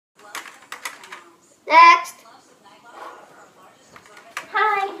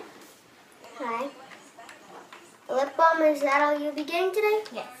is that all you'll be getting today?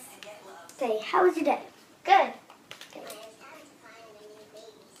 Yes. Okay, how was your day? Good. Okay.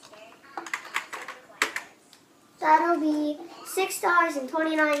 That'll be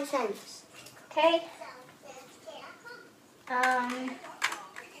 $6.29. Okay.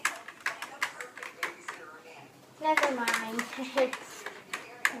 Never mind.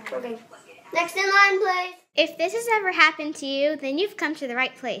 Okay. Next in line, please. If this has ever happened to you, then you've come to the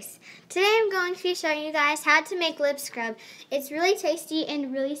right place. Today I'm going to be showing you guys how to make lip scrub. It's really tasty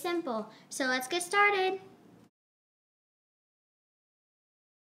and really simple. So let's get started.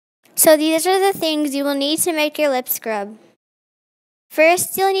 So these are the things you will need to make your lip scrub.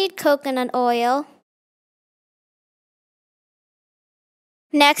 First, you'll need coconut oil.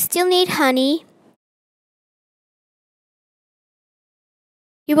 Next, you'll need honey.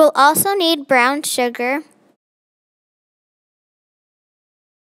 You will also need brown sugar.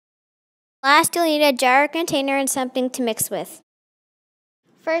 Last, you'll need a jar or container and something to mix with.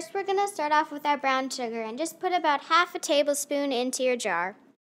 First, we're going to start off with our brown sugar and just put about half a tablespoon into your jar.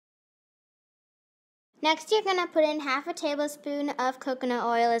 Next, you're going to put in half a tablespoon of coconut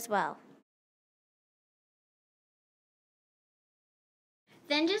oil as well.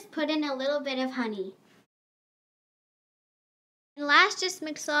 Then just put in a little bit of honey. And last, just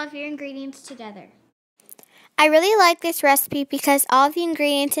mix all of your ingredients together. I really like this recipe because all the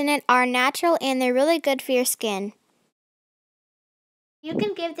ingredients in it are natural and they're really good for your skin. You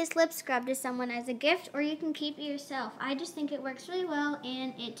can give this lip scrub to someone as a gift or you can keep it yourself. I just think it works really well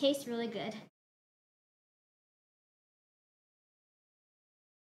and it tastes really good.